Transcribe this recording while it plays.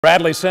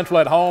Bradley Central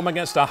at home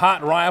against a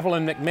hot rival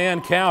in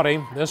McMinn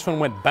County. This one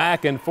went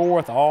back and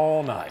forth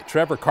all night.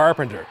 Trevor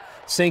Carpenter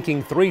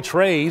sinking 3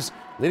 trays,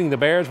 leading the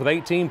Bears with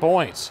 18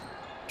 points.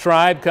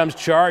 Tribe comes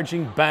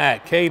charging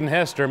back. Caden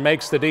Hester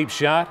makes the deep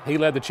shot. He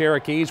led the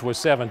Cherokees with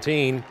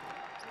 17.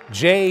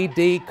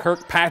 J.D.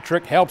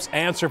 Kirkpatrick helps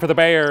answer for the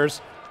Bears.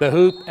 The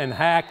hoop and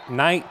hack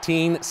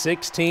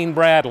 19-16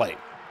 Bradley.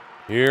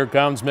 Here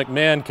comes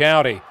McMinn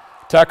County.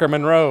 Tucker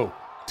Monroe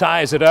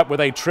ties it up with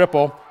a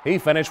triple. He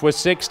finished with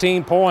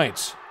 16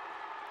 points.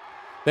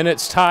 Then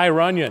it's Ty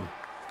Runyon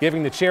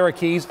giving the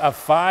Cherokees a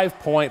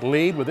 5-point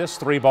lead with this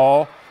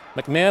 3-ball.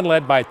 McMinn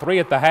led by 3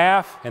 at the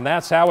half, and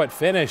that's how it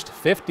finished,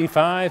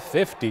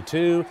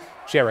 55-52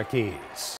 Cherokees.